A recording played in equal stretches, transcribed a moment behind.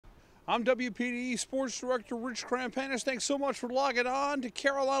I'm WPDE Sports Director Rich Crampanis. Thanks so much for logging on to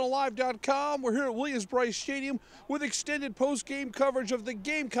CarolinaLive.com. We're here at Williams-Brice Stadium with extended post-game coverage of the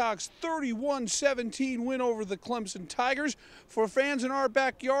Gamecocks' 31-17 win over the Clemson Tigers. For fans in our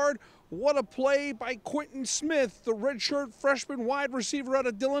backyard, what a play by Quentin Smith, the redshirt freshman wide receiver out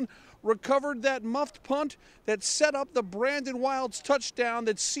of Dillon, recovered that muffed punt that set up the Brandon Wilds touchdown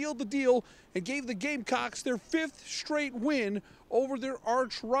that sealed the deal and gave the Gamecocks their 5th straight win over their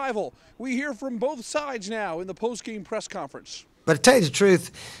arch rival. We hear from both sides now in the post-game press conference. But to tell you the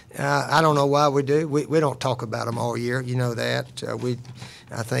truth, I don't know why we do. We don't talk about them all year. You know that.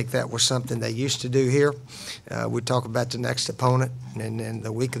 I think that was something they used to do here. We talk about the next opponent, and then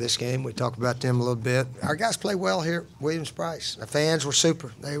the week of this game, we talk about them a little bit. Our guys play well here at Williams-Brice. The fans were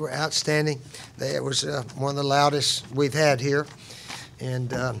super. They were outstanding. It was one of the loudest we've had here.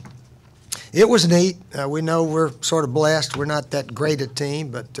 And it was neat. We know we're sort of blessed. We're not that great a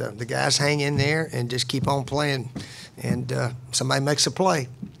team, but the guys hang in there and just keep on playing. And somebody makes a play.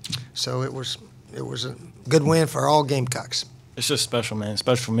 So it was a good win for all Gamecocks. It's just special, man.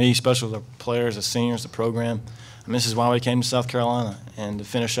 Special for me, special for the players, the seniors, the program. I mean, this is why we came to South Carolina. And to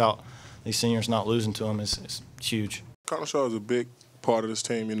finish out these seniors not losing to them is huge. Connor Shaw is a big part of this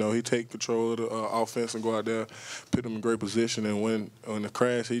team. You know, he take control of the offense and go out there, put them in great position, and when on the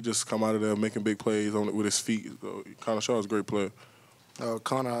crash, he just come out of there making big plays with his feet. So Connor Shaw is a great player.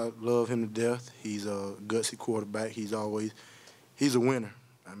 Connor, I love him to death. He's a gutsy quarterback. He's a winner.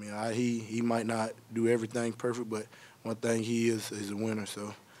 I mean, he might not do everything perfect, but one thing he is a winner.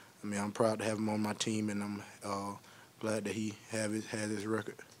 So, I mean, I'm proud to have him on my team, and I'm glad that he had his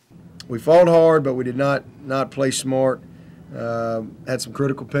record. We fought hard, but we did not play smart. Had some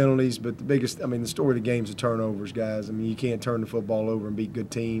critical penalties, but the biggest, I mean, the story of the game is the turnovers, guys. I mean, you can't turn the football over and beat good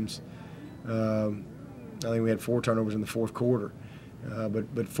teams. I think we had 4 turnovers in the fourth quarter.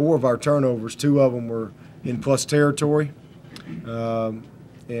 But 4 of our turnovers, 2 of them were in plus territory, and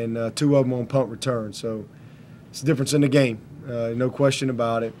 2 of them on punt return. So it's a difference in the game, no question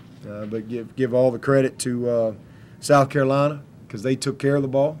about it. But give all the credit to South Carolina because they took care of the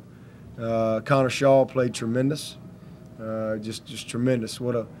ball. Connor Shaw played tremendous, just tremendous.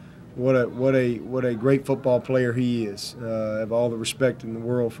 What a great football player he is. I have all the respect in the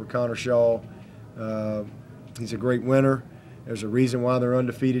world for Connor Shaw. He's a great winner. There's a reason why they're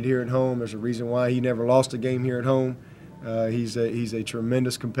undefeated here at home. There's a reason why he never lost a game here at home. He's a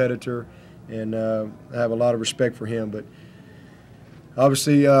tremendous competitor, and I have a lot of respect for him. But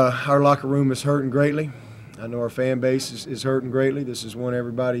obviously, our locker room is hurting greatly. I know our fan base is hurting greatly. This is one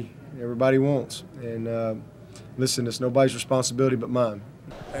everybody wants. And listen, it's nobody's responsibility but mine.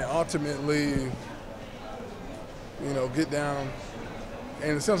 And ultimately, you know, get down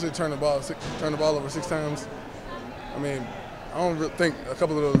and essentially turn the ball over 6 times. I mean, I don't think a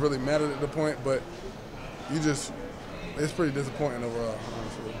couple of those really mattered at the point, but it's pretty disappointing overall,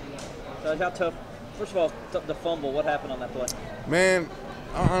 honestly. How tough, first of all, the fumble, what happened on that play? Man,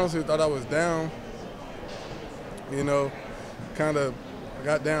 I honestly thought I was down. You know, I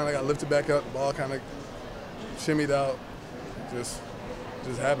got down, I got lifted back up, the ball kind of shimmied out. Just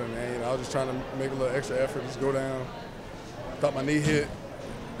happened, man. You know, I was just trying to make a little extra effort, just go down. Thought my knee hit.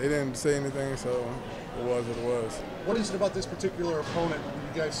 They didn't say anything, so it was what it was. What is it about this particular opponent where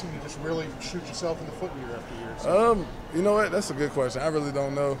you guys seem to just really shoot yourself in the foot year after year? So? You know what? That's a good question. I really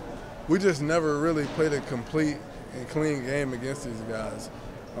don't know. We just never really played a complete and clean game against these guys.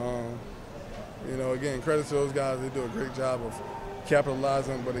 You know, again, credit to those guys. They do a great job of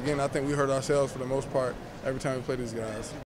capitalizing. But again, I think we hurt ourselves for the most part every time we play these guys.